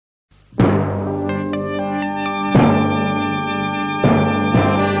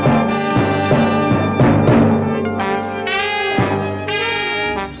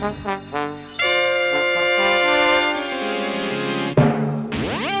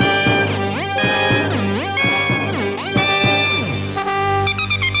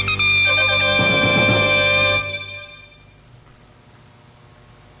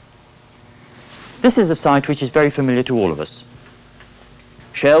This is a sight which is very familiar to all of us.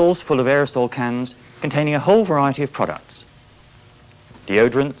 Shelves full of aerosol cans containing a whole variety of products.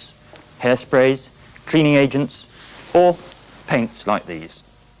 Deodorants, hairsprays, cleaning agents, or paints like these.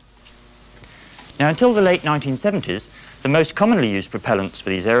 Now, until the late 1970s, the most commonly used propellants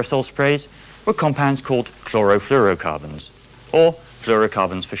for these aerosol sprays were compounds called chlorofluorocarbons, or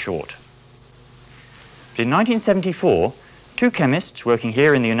fluorocarbons for short. But in 1974, two chemists working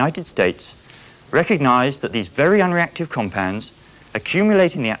here in the United States recognized that these very unreactive compounds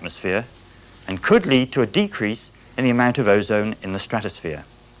accumulate in the atmosphere and could lead to a decrease in the amount of ozone in the stratosphere.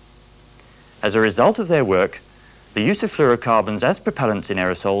 As a result of their work, the use of fluorocarbons as propellants in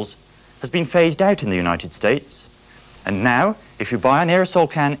aerosols has been phased out in the United States, and now, if you buy an aerosol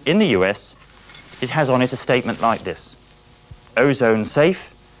can in the US, it has on it a statement like this: "Ozone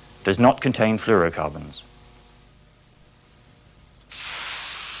safe, does not contain fluorocarbons."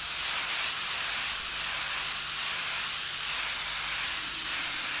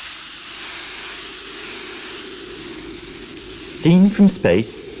 Seen from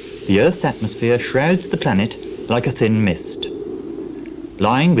space, the Earth's atmosphere shrouds the planet like a thin mist.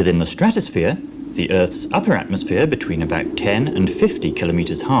 Lying within the stratosphere, the Earth's upper atmosphere between about 10 and 50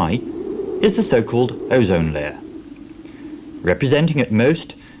 kilometers high, is the so-called ozone layer. Representing at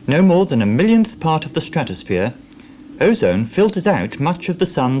most no more than a millionth part of the stratosphere, ozone filters out much of the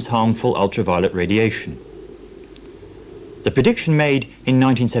sun's harmful ultraviolet radiation. The prediction made in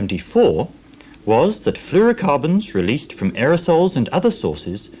 1974 was that fluorocarbons released from aerosols and other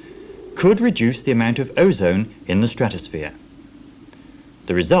sources could reduce the amount of ozone in the stratosphere.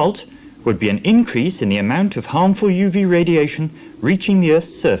 The result would be an increase in the amount of harmful UV radiation reaching the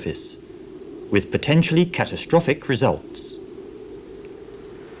Earth's surface, with potentially catastrophic results.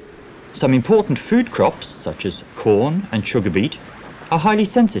 Some important food crops, such as corn and sugar beet, are highly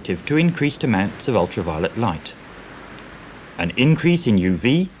sensitive to increased amounts of ultraviolet light. An increase in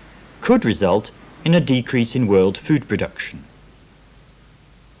UV could result in a decrease in world food production.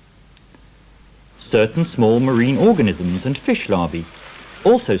 Certain small marine organisms and fish larvae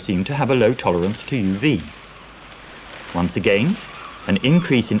also seem to have a low tolerance to UV. Once again, an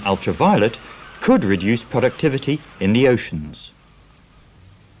increase in ultraviolet could reduce productivity in the oceans.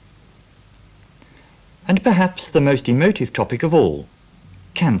 And perhaps the most emotive topic of all,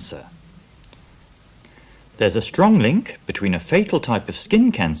 cancer. There's a strong link between a fatal type of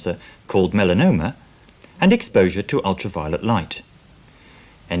skin cancer called melanoma and exposure to ultraviolet light.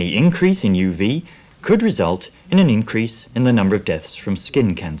 Any increase in UV could result in an increase in the number of deaths from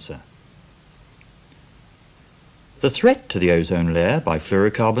skin cancer. The threat to the ozone layer by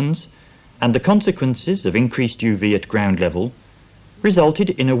fluorocarbons and the consequences of increased UV at ground level resulted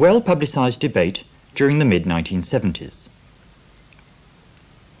in a well-publicized debate during the mid-1970s.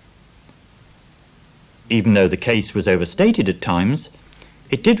 Even though the case was overstated at times,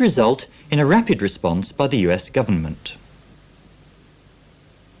 it did result in a rapid response by the US government.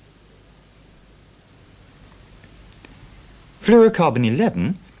 Fluorocarbon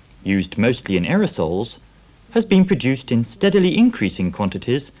 11, used mostly in aerosols, has been produced in steadily increasing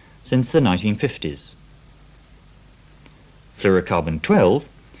quantities since the 1950s. Fluorocarbon 12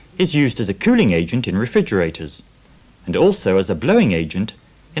 is used as a cooling agent in refrigerators and also as a blowing agent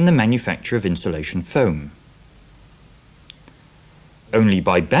in the manufacture of insulation foam. Only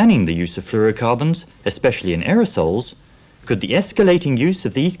by banning the use of fluorocarbons, especially in aerosols, could the escalating use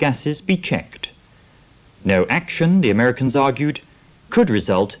of these gases be checked. No action, the Americans argued, could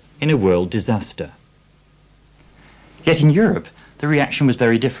result in a world disaster. Yet in Europe, the reaction was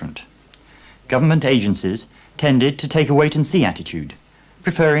very different. Government agencies tended to take a wait-and-see attitude,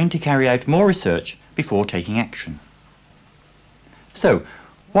 preferring to carry out more research before taking action. So,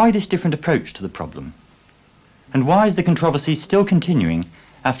 why this different approach to the problem? And why is the controversy still continuing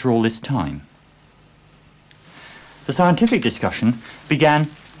after all this time? The scientific discussion began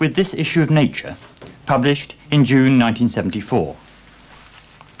with this issue of Nature, published in June 1974.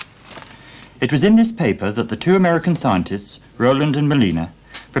 It was in this paper that the two American scientists, Rowland and Molina,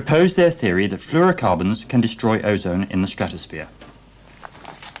 proposed their theory that fluorocarbons can destroy ozone in the stratosphere.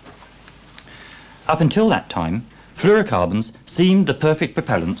 Up until that time, fluorocarbons seemed the perfect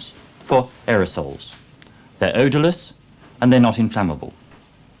propellants for aerosols. They're odorless and they're not inflammable.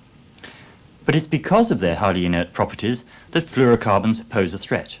 But it's because of their highly inert properties that fluorocarbons pose a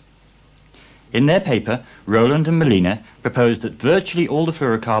threat. In their paper, Rowland and Molina proposed that virtually all the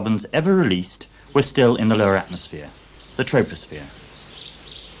fluorocarbons ever released were still in the lower atmosphere, the troposphere.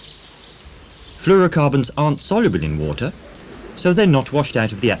 Fluorocarbons aren't soluble in water, so they're not washed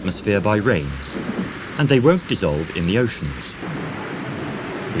out of the atmosphere by rain, and they won't dissolve in the oceans.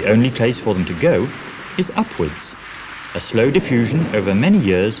 The only place for them to go is upwards, a slow diffusion over many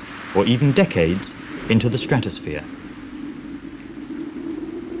years or even decades into the stratosphere.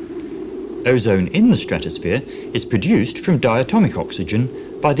 Ozone in the stratosphere is produced from diatomic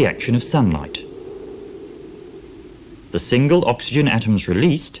oxygen by the action of sunlight. The single oxygen atoms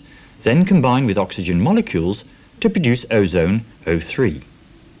released then combine with oxygen molecules to produce ozone, O3.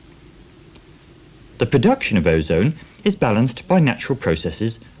 The production of ozone is balanced by natural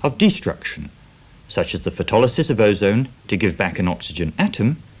processes of destruction, such as the photolysis of ozone to give back an oxygen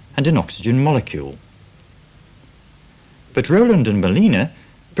atom and an oxygen molecule. But Rowland and Molina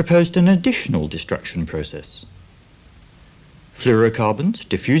proposed an additional destruction process. Fluorocarbons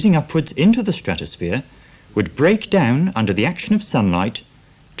diffusing upwards into the stratosphere would break down under the action of sunlight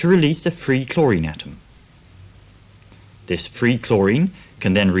to release a free chlorine atom. This free chlorine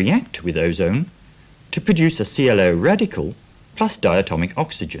can then react with ozone to produce a ClO radical plus diatomic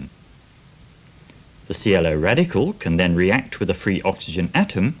oxygen. The ClO radical can then react with a free oxygen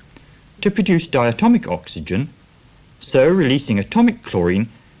atom to produce diatomic oxygen, so releasing atomic chlorine,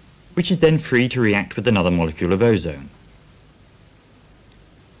 which is then free to react with another molecule of ozone.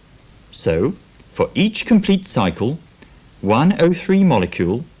 So, for each complete cycle, one O3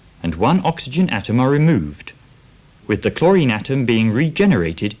 molecule and one oxygen atom are removed, with the chlorine atom being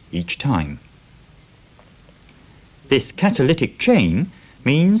regenerated each time. This catalytic chain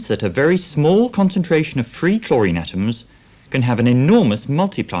means that a very small concentration of free chlorine atoms can have an enormous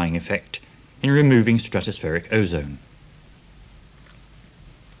multiplying effect in removing stratospheric ozone.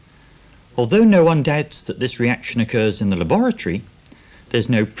 Although no one doubts that this reaction occurs in the laboratory, there's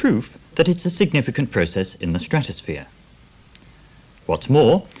no proof that it's a significant process in the stratosphere. What's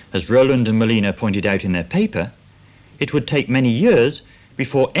more, as Rowland and Molina pointed out in their paper, it would take many years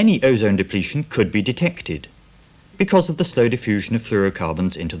before any ozone depletion could be detected, because of the slow diffusion of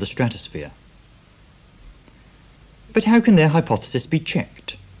fluorocarbons into the stratosphere. But how can their hypothesis be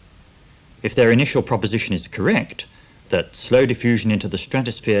checked? If their initial proposition is correct, that slow diffusion into the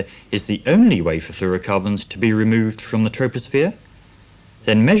stratosphere is the only way for fluorocarbons to be removed from the troposphere,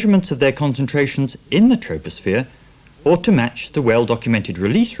 then measurements of their concentrations in the troposphere ought to match the well-documented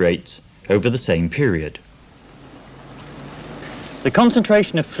release rates over the same period. The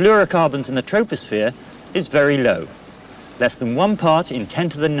concentration of fluorocarbons in the troposphere is very low, less than 1 part in 10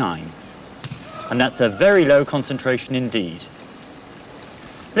 to the 9, and that's a very low concentration indeed.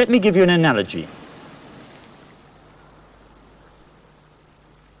 Let me give you an analogy.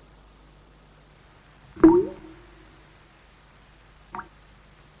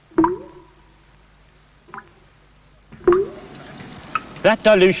 That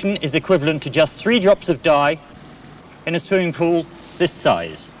dilution is equivalent to just 3 drops of dye in a swimming pool this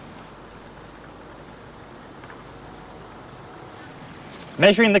size.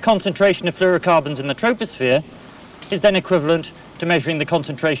 Measuring the concentration of fluorocarbons in the troposphere is then equivalent to measuring the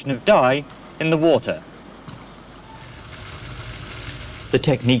concentration of dye in the water. The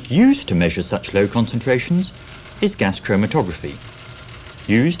technique used to measure such low concentrations is gas chromatography,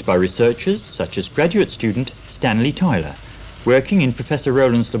 used by researchers such as graduate student Stanley Tyler, working in Professor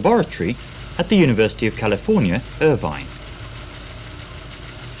Rowland's laboratory at the University of California, Irvine.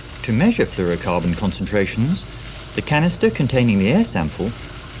 To measure fluorocarbon concentrations, the canister containing the air sample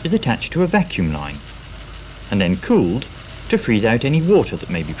is attached to a vacuum line and then cooled to freeze out any water that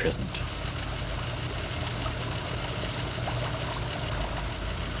may be present.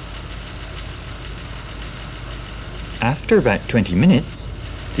 After about 20 minutes,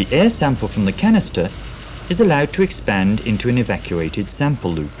 the air sample from the canister is allowed to expand into an evacuated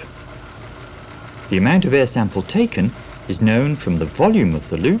sample loop. The amount of air sample taken is known from the volume of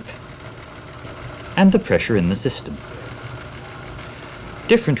the loop and the pressure in the system.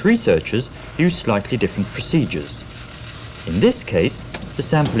 Different researchers use slightly different procedures. In this case, the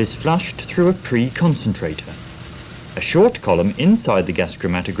sample is flushed through a pre-concentrator, a short column inside the gas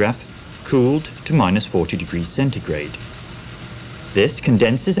chromatograph cooled to -40 degrees centigrade. This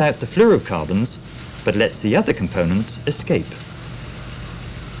condenses out the fluorocarbons but lets the other components escape.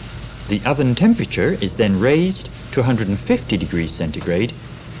 The oven temperature is then raised to 150 degrees centigrade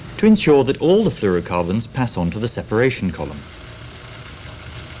to ensure that all the fluorocarbons pass on to the separation column.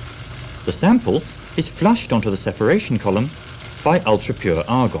 The sample is flushed onto the separation column by ultra-pure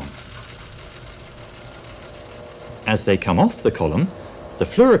argon. As they come off the column, the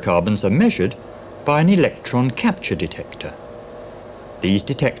fluorocarbons are measured by an electron capture detector. These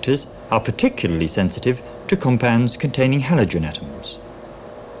detectors are particularly sensitive to compounds containing halogen atoms.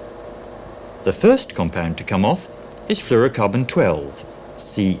 The first compound to come off is fluorocarbon 12,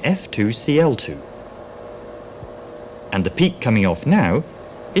 CF2Cl2. And the peak coming off now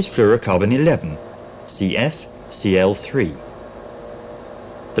is fluorocarbon 11, CFCl3.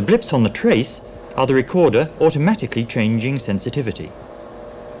 The blips on the trace are the recorder automatically changing sensitivity.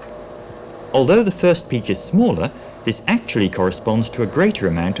 Although the first peak is smaller, this actually corresponds to a greater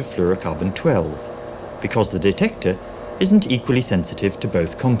amount of fluorocarbon 12, because the detector isn't equally sensitive to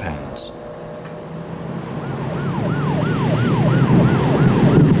both compounds.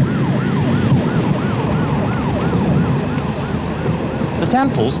 The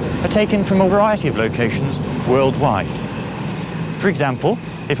samples are taken from a variety of locations worldwide. For example,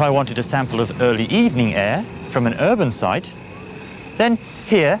 if I wanted a sample of early evening air from an urban site, then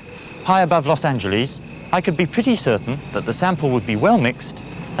here, high above Los Angeles, I could be pretty certain that the sample would be well mixed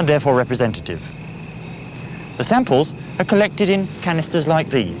and therefore representative. The samples are collected in canisters like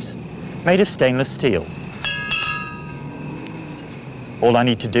these, made of stainless steel. All I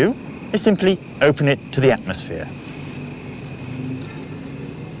need to do is simply open it to the atmosphere.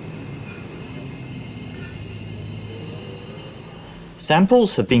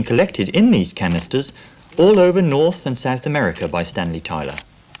 Samples have been collected in these canisters all over North and South America by Stanley Tyler.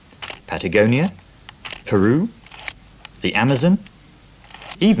 Patagonia, Peru, the Amazon,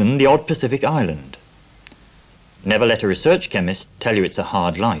 even the odd Pacific island. Never let a research chemist tell you it's a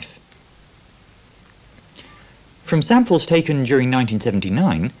hard life. From samples taken during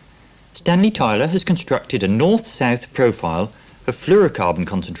 1979, Stanley Tyler has constructed a north-south profile of fluorocarbon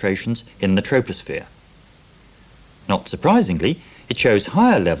concentrations in the troposphere. Not surprisingly, it shows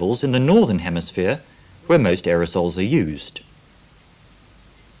higher levels in the northern hemisphere, where most aerosols are used.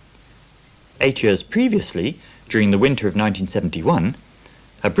 8 years previously, during the winter of 1971,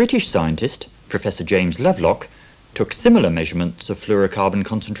 a British scientist, Professor James Lovelock, took similar measurements of fluorocarbon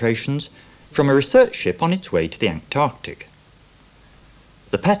concentrations from a research ship on its way to the Antarctic.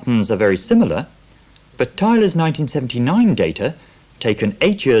 The patterns are very similar, but Tyler's 1979 data, taken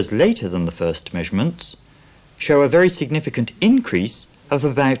 8 years later than the first measurements, show a very significant increase of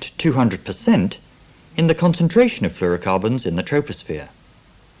about 200% in the concentration of fluorocarbons in the troposphere.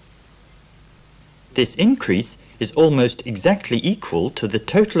 This increase is almost exactly equal to the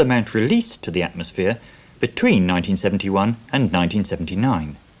total amount released to the atmosphere between 1971 and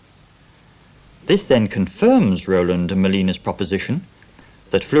 1979. This then confirms Rowland and Molina's proposition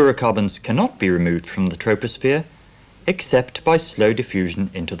that fluorocarbons cannot be removed from the troposphere except by slow diffusion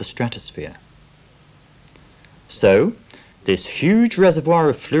into the stratosphere. So, this huge reservoir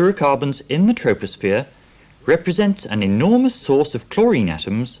of fluorocarbons in the troposphere represents an enormous source of chlorine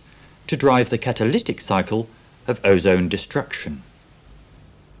atoms to drive the catalytic cycle of ozone destruction.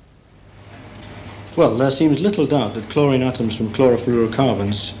 Well, there seems little doubt that chlorine atoms from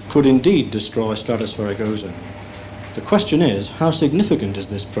chlorofluorocarbons could indeed destroy stratospheric ozone. The question is, how significant is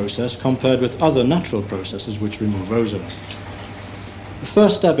this process compared with other natural processes which remove ozone? The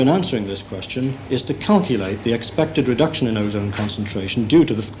first step in answering this question is to calculate the expected reduction in ozone concentration due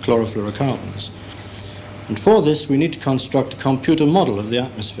to the chlorofluorocarbons. And for this, we need to construct a computer model of the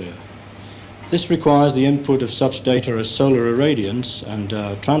atmosphere. This requires the input of such data as solar irradiance and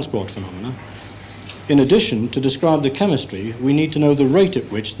transport phenomena. In addition, to describe the chemistry, we need to know the rate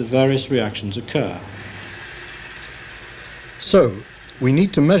at which the various reactions occur. So, we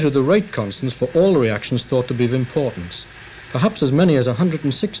need to measure the rate constants for all reactions thought to be of importance, perhaps as many as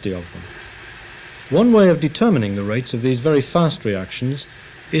 160 of them. One way of determining the rates of these very fast reactions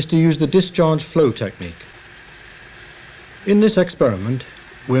is to use the discharge flow technique. In this experiment,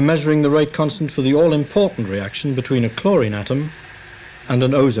 we're measuring the rate constant for the all-important reaction between a chlorine atom and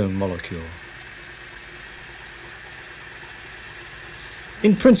an ozone molecule.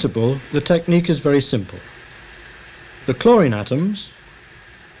 In principle, the technique is very simple. The chlorine atoms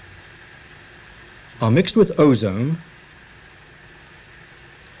are mixed with ozone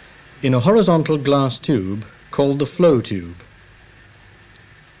in a horizontal glass tube called the flow tube.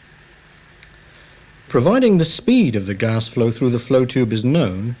 Providing the speed of the gas flow through the flow tube is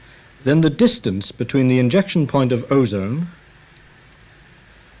known, then the distance between the injection point of ozone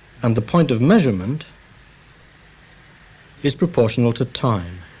and the point of measurement is proportional to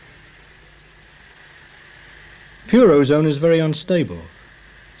time. Pure ozone is very unstable,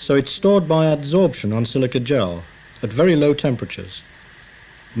 so it's stored by adsorption on silica gel at very low temperatures,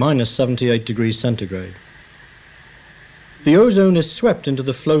 minus 78 degrees centigrade. The ozone is swept into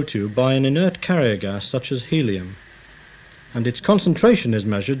the flow tube by an inert carrier gas such as helium, and its concentration is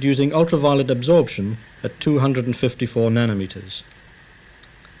measured using ultraviolet absorption at 254 nanometers.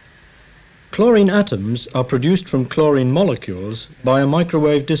 Chlorine atoms are produced from chlorine molecules by a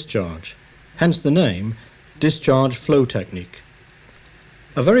microwave discharge, hence the name discharge flow technique.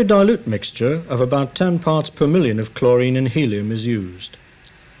 A very dilute mixture of about 10 parts per million of chlorine and helium is used.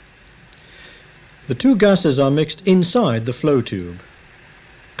 The two gases are mixed inside the flow tube.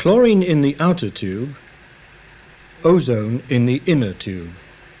 Chlorine in the outer tube, ozone in the inner tube.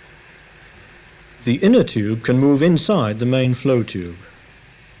 The inner tube can move inside the main flow tube.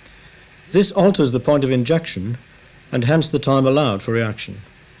 This alters the point of injection and hence the time allowed for reaction.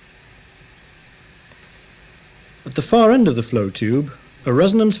 At the far end of the flow tube, a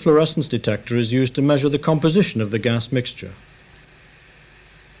resonance fluorescence detector is used to measure the composition of the gas mixture.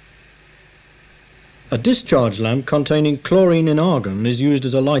 A discharge lamp containing chlorine in argon is used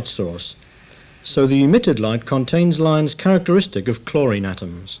as a light source, so the emitted light contains lines characteristic of chlorine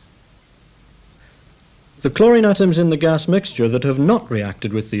atoms. The chlorine atoms in the gas mixture that have not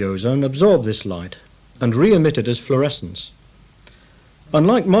reacted with the ozone absorb this light and re-emit it as fluorescence.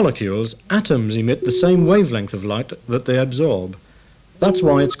 Unlike molecules, atoms emit the same wavelength of light that they absorb. That's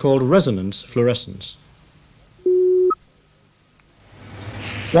why it's called resonance fluorescence.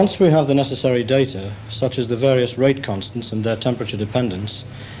 Once we have the necessary data, such as the various rate constants and their temperature dependence,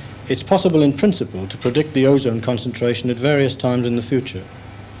 it's possible in principle to predict the ozone concentration at various times in the future.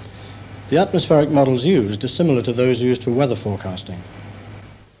 The atmospheric models used are similar to those used for weather forecasting.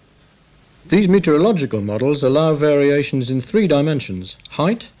 These meteorological models allow variations in 3 dimensions: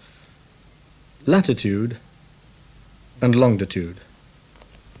 height, latitude, and longitude.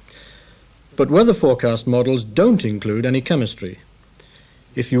 But weather forecast models don't include any chemistry.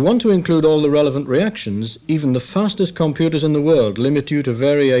 If you want to include all the relevant reactions, even the fastest computers in the world limit you to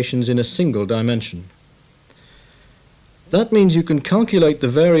variations in a single dimension. That means you can calculate the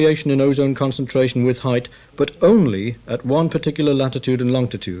variation in ozone concentration with height, but only at one particular latitude and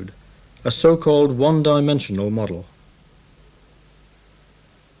longitude, a so-called one-dimensional model.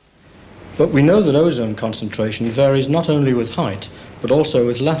 But we know that ozone concentration varies not only with height, but also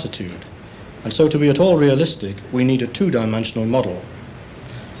with latitude, and so to be at all realistic, we need a 2-dimensional model.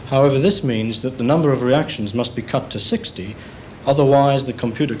 However, this means that the number of reactions must be cut to 60, otherwise the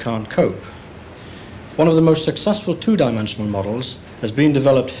computer can't cope. One of the most successful 2-dimensional models has been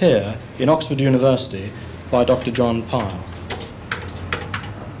developed here in Oxford University by Dr. John Pyle.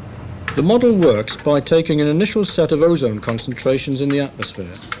 The model works by taking an initial set of ozone concentrations in the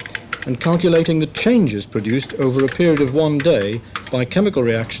atmosphere and calculating the changes produced over a period of 1 day by chemical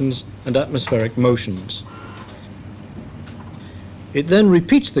reactions and atmospheric motions. It then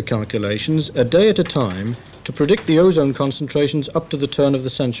repeats the calculations a day at a time to predict the ozone concentrations up to the turn of the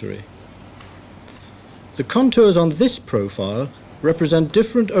century. The contours on this profile represent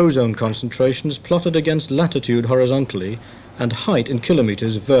different ozone concentrations plotted against latitude horizontally and height in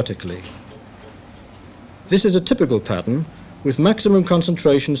kilometers vertically. This is a typical pattern with maximum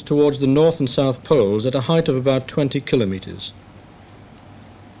concentrations towards the north and south poles at a height of about 20 kilometers.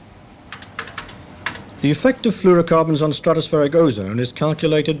 The effect of fluorocarbons on stratospheric ozone is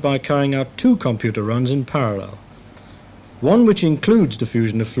calculated by carrying out 2 computer runs in parallel. One which includes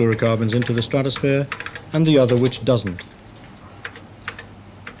diffusion of fluorocarbons into the stratosphere and the other which doesn't.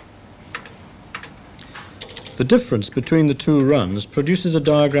 The difference between the 2 runs produces a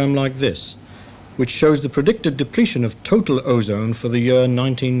diagram like this, which shows the predicted depletion of total ozone for the year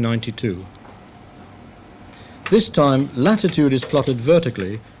 1992. This time, latitude is plotted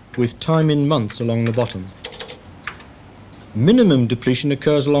vertically with time in months along the bottom. Minimum depletion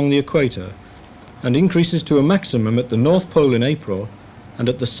occurs along the equator and increases to a maximum at the North Pole in April and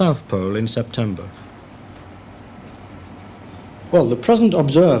at the South Pole in September. Well, the present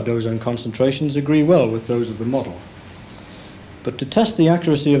observed ozone concentrations agree well with those of the model. But to test the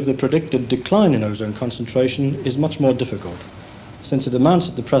accuracy of the predicted decline in ozone concentration is much more difficult, since it amounts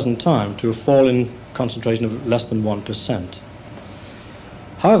at the present time to a fall in concentration of less than 1%.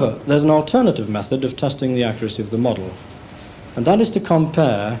 However, there's an alternative method of testing the accuracy of the model, and that is to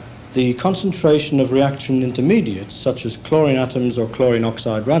compare the concentration of reaction intermediates, such as chlorine atoms or chlorine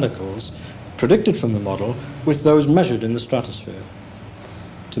oxide radicals, predicted from the model with those measured in the stratosphere.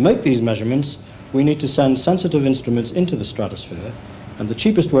 To make these measurements, we need to send sensitive instruments into the stratosphere, and the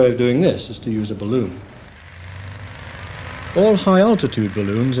cheapest way of doing this is to use a balloon. All high-altitude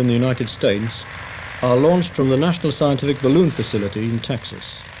balloons in the United States are launched from the National Scientific Balloon Facility in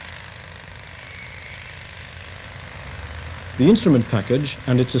Texas. The instrument package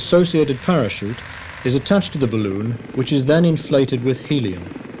and its associated parachute is attached to the balloon, which is then inflated with helium.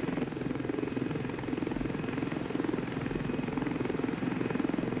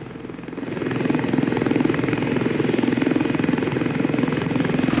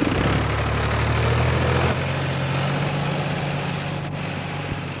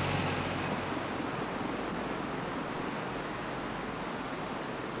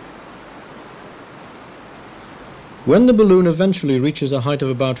 When the balloon eventually reaches a height of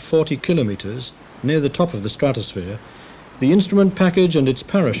about 40 kilometers, near the top of the stratosphere, the instrument package and its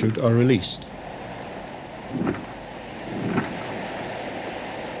parachute are released.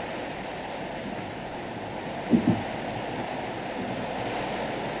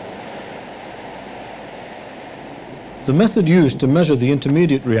 The method used to measure the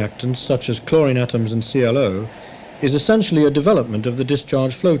intermediate reactants, such as chlorine atoms and ClO, is essentially a development of the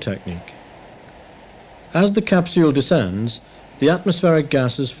discharge flow technique. As the capsule descends, the atmospheric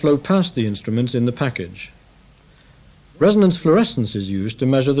gases flow past the instruments in the package. Resonance fluorescence is used to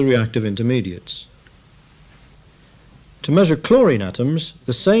measure the reactive intermediates. To measure chlorine atoms,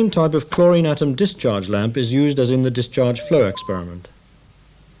 the same type of chlorine atom discharge lamp is used as in the discharge flow experiment.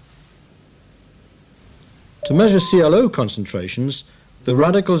 To measure ClO concentrations, the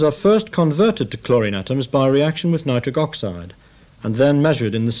radicals are first converted to chlorine atoms by a reaction with nitric oxide, and then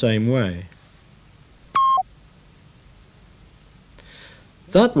measured in the same way.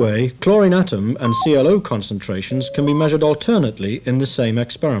 That way, chlorine atom and ClO concentrations can be measured alternately in the same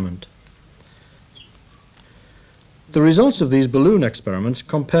experiment. The results of these balloon experiments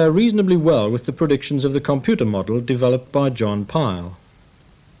compare reasonably well with the predictions of the computer model developed by John Pyle.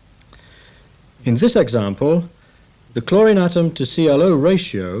 In this example, the chlorine atom to ClO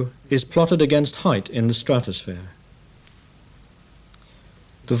ratio is plotted against height in the stratosphere.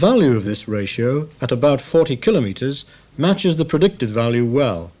 The value of this ratio, at about 40 kilometers, matches the predicted value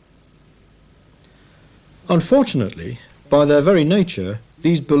well. Unfortunately, by their very nature,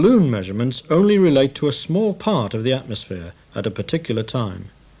 these balloon measurements only relate to a small part of the atmosphere at a particular time.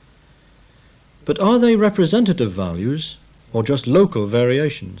 But are they representative values or just local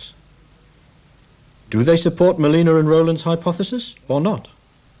variations? Do they support Molina and Rowland's hypothesis or not?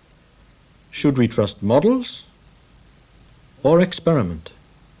 Should we trust models or experiment?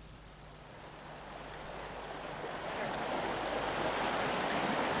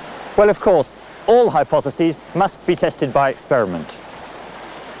 Well, of course, all hypotheses must be tested by experiment.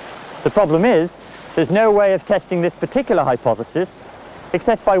 The problem is, there's no way of testing this particular hypothesis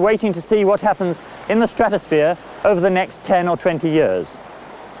except by waiting to see what happens in the stratosphere over the next 10 or 20 years.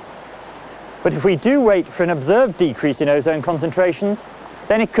 But if we do wait for an observed decrease in ozone concentrations,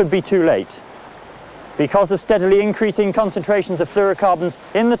 then it could be too late. Because of steadily increasing concentrations of fluorocarbons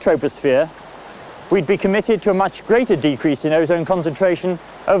in the troposphere, we'd be committed to a much greater decrease in ozone concentration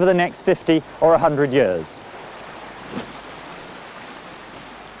over the next 50 or 100 years.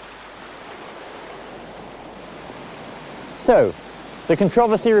 So, the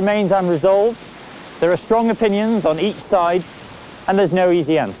controversy remains unresolved, there are strong opinions on each side, and there's no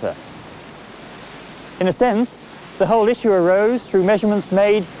easy answer. In a sense, the whole issue arose through measurements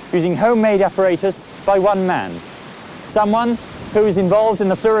made using homemade apparatus by one man, someone who was involved in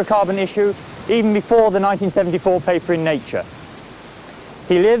the fluorocarbon issue even before the 1974 paper in Nature.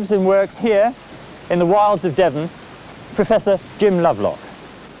 He lives and works here in the wilds of Devon, Professor Jim Lovelock.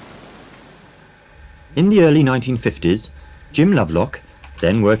 In the early 1950s, Jim Lovelock,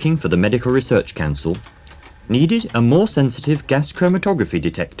 then working for the Medical Research Council, needed a more sensitive gas chromatography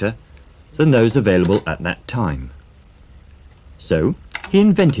detector than those available at that time. So he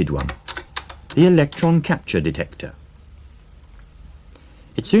invented one, the electron capture detector.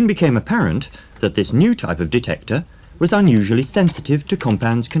 It soon became apparent that this new type of detector was unusually sensitive to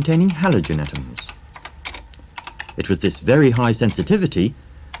compounds containing halogen atoms. It was this very high sensitivity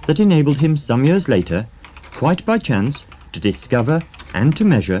that enabled him some years later, quite by chance, to discover and to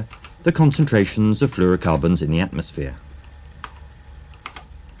measure the concentrations of fluorocarbons in the atmosphere.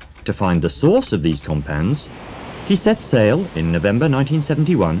 To find the source of these compounds, he set sail in November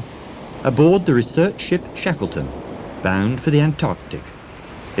 1971 aboard the research ship Shackleton, bound for the Antarctic,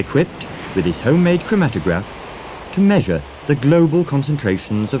 equipped with his homemade chromatograph to measure the global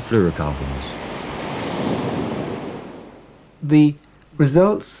concentrations of fluorocarbons. The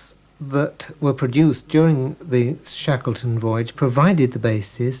results that were produced during the Shackleton voyage provided the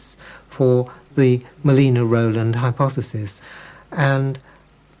basis for the Molina-Rowland hypothesis, and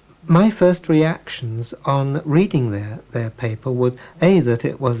my first reactions on reading their paper was A, that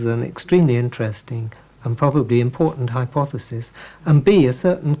it was an extremely interesting and probably important hypothesis, and B, a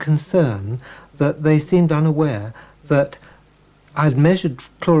certain concern that they seemed unaware that I'd measured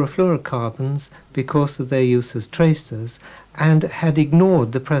chlorofluorocarbons because of their use as tracers and had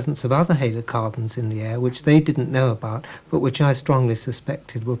ignored the presence of other halocarbons in the air which they didn't know about but which I strongly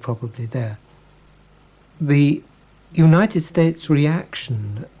suspected were probably there. The United States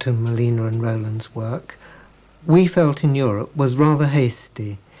reaction to Molina and Rowland's work, we felt in Europe, was rather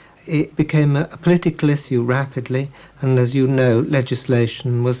hasty. It became a political issue rapidly, and as you know,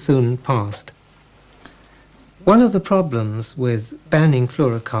 legislation was soon passed. One of the problems with banning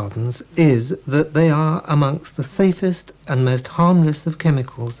fluorocarbons is that they are amongst the safest and most harmless of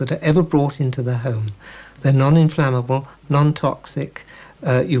chemicals that are ever brought into the home. They're non-inflammable, non-toxic.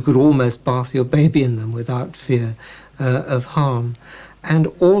 You could almost bath your baby in them without fear of harm. And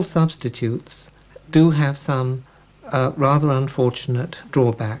all substitutes do have some rather unfortunate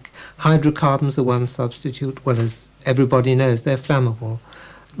drawback. Hydrocarbons are one substitute. Well, as everybody knows, they're flammable.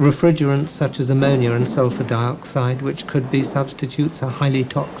 Refrigerants such as ammonia and sulfur dioxide, which could be substitutes, are highly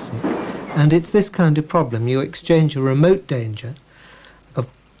toxic. And it's this kind of problem. You exchange a remote danger of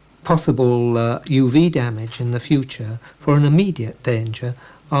possible UV damage in the future for an immediate danger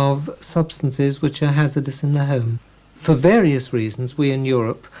of substances which are hazardous in the home. For various reasons, we in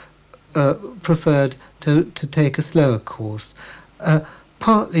Europe preferred to take a slower course,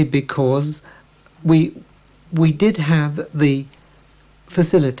 partly because we did have the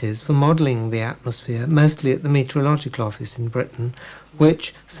facilities for modelling the atmosphere, mostly at the Meteorological Office in Britain,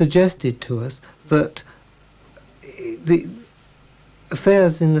 which suggested to us that the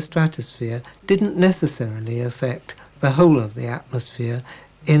affairs in the stratosphere didn't necessarily affect the whole of the atmosphere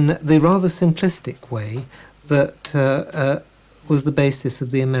in the rather simplistic way that was the basis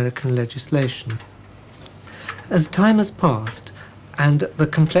of the American legislation. As time has passed, and the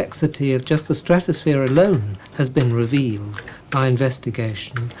complexity of just the stratosphere alone has been revealed by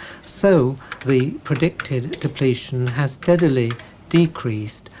investigation, so the predicted depletion has steadily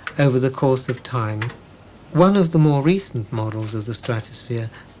decreased over the course of time. One of the more recent models of the stratosphere,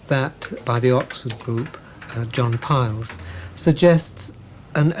 that by the Oxford group, John Piles, suggests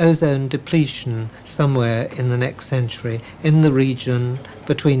an ozone depletion somewhere in the next century in the region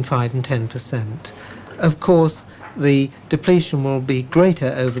between 5 and 10%. Of course, the depletion will be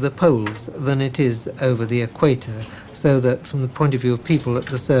greater over the poles than it is over the equator, so that from the point of view of people at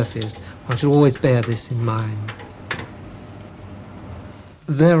the surface, one should always bear this in mind.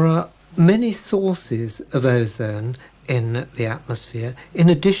 There are many sources of ozone in the atmosphere, in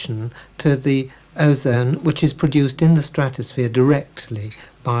addition to the ozone which is produced in the stratosphere directly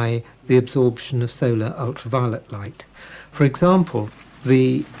by the absorption of solar ultraviolet light. For example,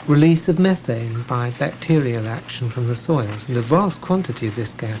 the release of methane by bacterial action from the soils, and a vast quantity of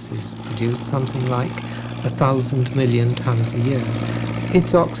this gas is produced, something like 1,000 million tons a year.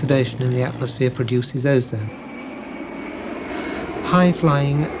 Its oxidation in the atmosphere produces ozone.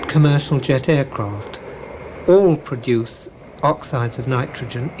 High-flying commercial jet aircraft all produce oxides of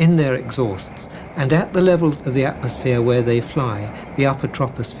nitrogen in their exhausts, and at the levels of the atmosphere where they fly, the upper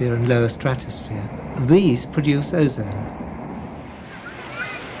troposphere and lower stratosphere, these produce ozone.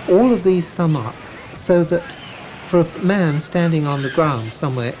 All of these sum up so that for a man standing on the ground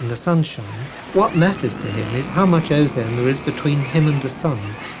somewhere in the sunshine, what matters to him is how much ozone there is between him and the sun,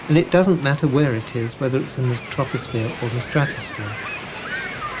 and it doesn't matter where it is, whether it's in the troposphere or the stratosphere.